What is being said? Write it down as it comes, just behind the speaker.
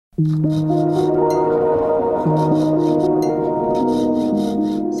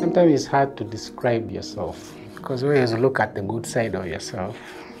Sometimes it's hard to describe yourself because we always look at the good side of yourself.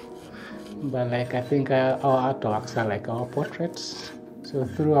 But like I think our artworks are like our portraits. So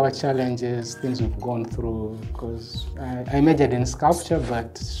through our challenges, things we've gone through, because I majored in sculpture,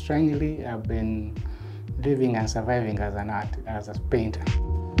 but strangely I've been living and surviving as a painter.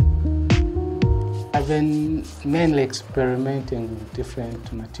 I've been mainly experimenting with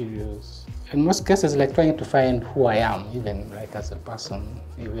different materials. In most cases, like trying to find who I am, even like as a person,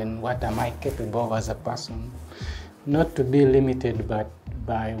 even what am I capable of as a person. Not to be limited but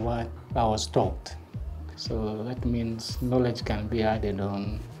by what I was taught. So that means knowledge can be added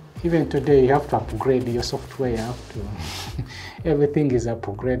on. Even today, you have to upgrade your software, you have to, everything is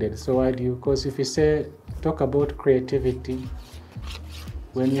upgraded. So because if you talk about creativity,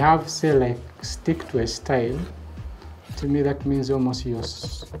 when you have, say, like, stick to a style, to me that means almost you've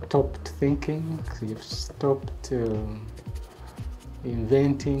stopped thinking, you've stopped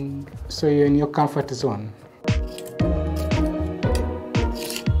inventing, so you're in your comfort zone.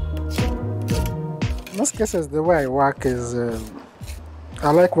 In most cases, the way I work is,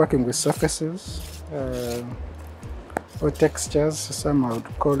 I like working with surfaces, or textures, some I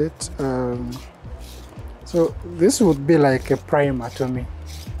would call it. So this would be like a primer to me.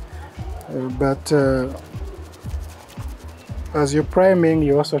 But as you're priming,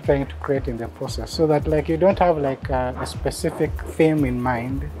 you're also trying to create in the process, so that like you don't have like a specific theme in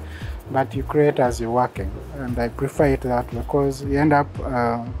mind, but you create as you're working. And I prefer it that way because you end up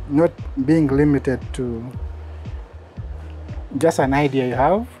not being limited to just an idea you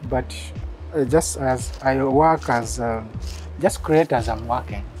have, but just as I work as, just create as I'm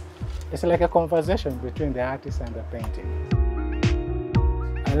working. It's like a conversation between the artist and the painting.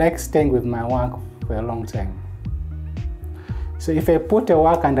 I like staying with my work for a long time. So if I put a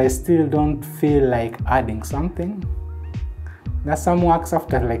work and I still don't feel like adding something, there's some works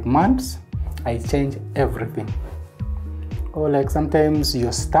after like months, I change everything. Or like sometimes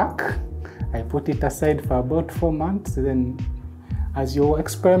you're stuck, I put it aside for about 4 months, then as you're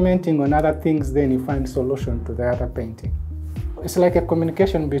experimenting on other things, then you find solution to the other painting. It's like a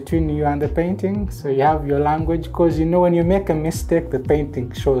communication between you and the painting. So you have your language, because you know when you make a mistake, the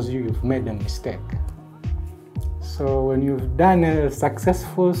painting shows you've made a mistake. So when you've done a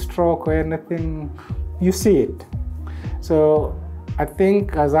successful stroke or anything, you see it. So I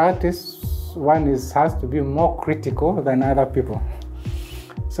think as artists, one has to be more critical than other people.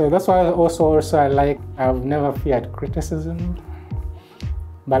 So that's why I've never feared criticism.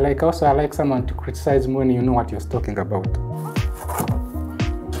 But like also I like someone to criticize me when you know what you're talking about.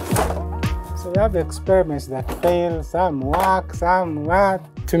 So we have experiments that fail, some work, some work.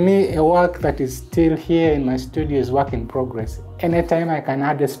 To me, a work that is still here in my studio is work in progress. Anytime I can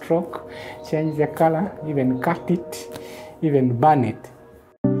add a stroke, change the color, even cut it, even burn it.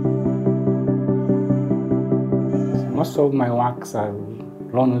 Most of my works are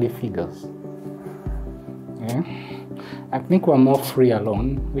lonely figures. Yeah? I think we're more free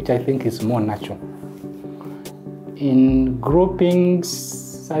alone, which I think is more natural. In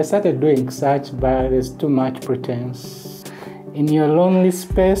groupings, I started doing such, but there's too much pretense. In your lonely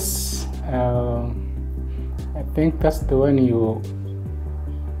space, I think that's the one you're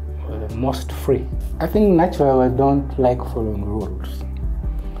the most free. I think naturally I don't like following rules.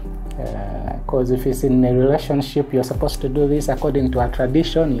 Because if it's in a relationship, you're supposed to do this according to a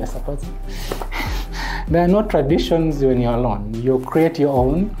tradition, you're supposed to. There are no traditions when you're alone. You create your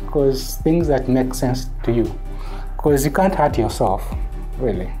own, because things that make sense to you. Because you can't hurt yourself,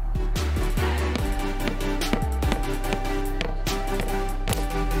 really.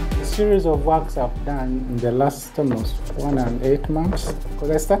 The series of works I've done in the last almost 1 and 8 months,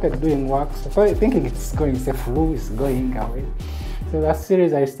 because I started doing works, so thinking it's going, it's a flu, it's going away. So that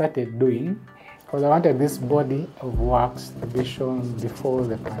series I started doing, because I wanted this body of works to be shown before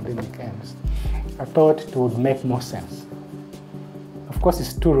the pandemic ends. I thought it would make more sense. Of course,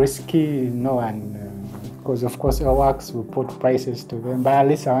 it's too risky, you know, and because of course our works will put prices to them, but at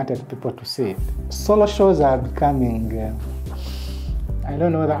least I wanted people to see it. Solo shows are becoming, I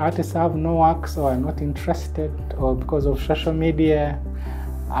don't know, the artists have no works or are not interested, or because of social media.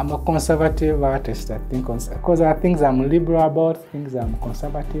 I'm a conservative artist, I think, because there are things I'm liberal about, things I'm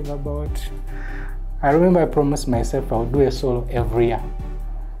conservative about. I remember I promised myself I would do a solo every year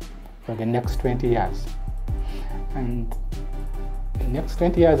for the next 20 years. And the next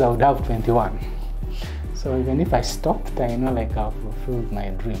 20 years I would have 21. So even if I stopped, I know like I've fulfilled my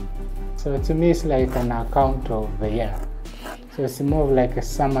dream. So to me it's like an account of the year. So it's more of like a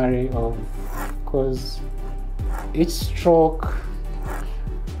summary of, because each stroke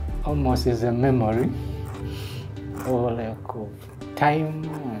almost is a memory, or like time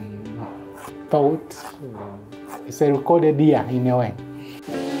and thought. It's a recorded year in a way.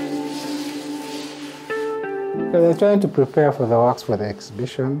 So they're trying to prepare for the works for the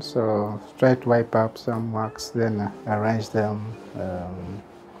exhibition, so try to wipe up some works, then arrange them.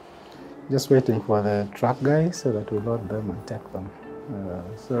 Just waiting for the truck guys so that we load them and take them.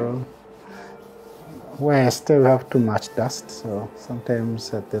 So we still have too much dust, so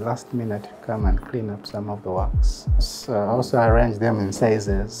sometimes at the last minute come and clean up some of the works. So also arrange them in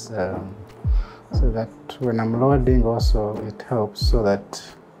sizes, so that when I'm loading also it helps, so that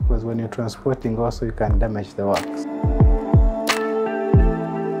because when you're transporting also you can damage the works.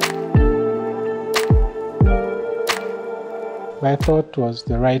 I thought it was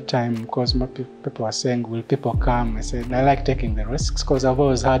the right time because people were saying, will people come? I said, I like taking the risks because I've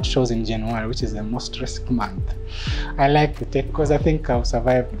always had shows in January, which is the most risk month. I like to take, because I think I'll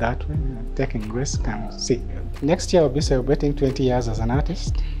survive that way, taking risk and see. Next year I'll be celebrating 20 years as an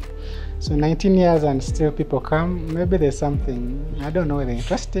artist. So 19 years and still people come, maybe there's something, I don't know whether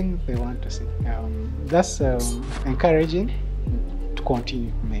interesting they want to see. That's encouraging to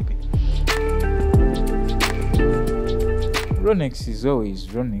continue maybe. Ronex is always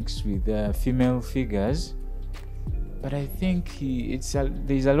Ronex with female figures, but I think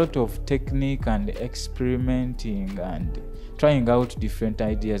there's a lot of technique and experimenting and trying out different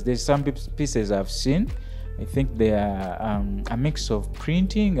ideas. There's some pieces I've seen. I think they are a mix of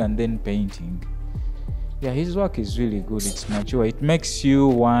printing and then painting. Yeah, his work is really good. It's mature. It makes you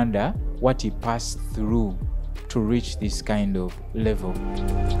wonder what he passed through to reach this kind of level.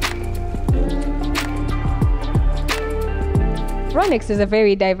 Ronex is a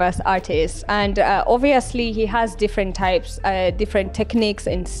very diverse artist, and obviously he has different types, different techniques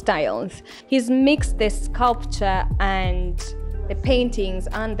and styles. He's mixed the sculpture and the paintings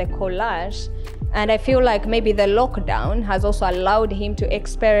and the collage, and I feel like maybe the lockdown has also allowed him to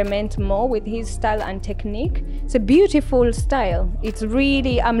experiment more with his style and technique. It's a beautiful style. It's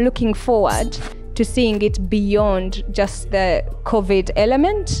really, I'm looking forward to seeing it beyond just the COVID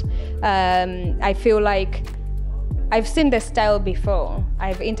element. I feel like I've seen the style before,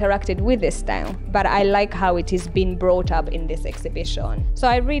 I've interacted with the style, but I like how it is being brought up in this exhibition. So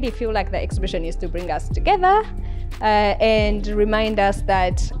I really feel like the exhibition is to bring us together and remind us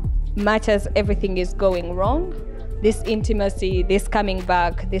that much as everything is going wrong, this intimacy, this coming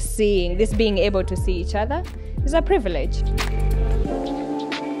back, this seeing, this being able to see each other is a privilege.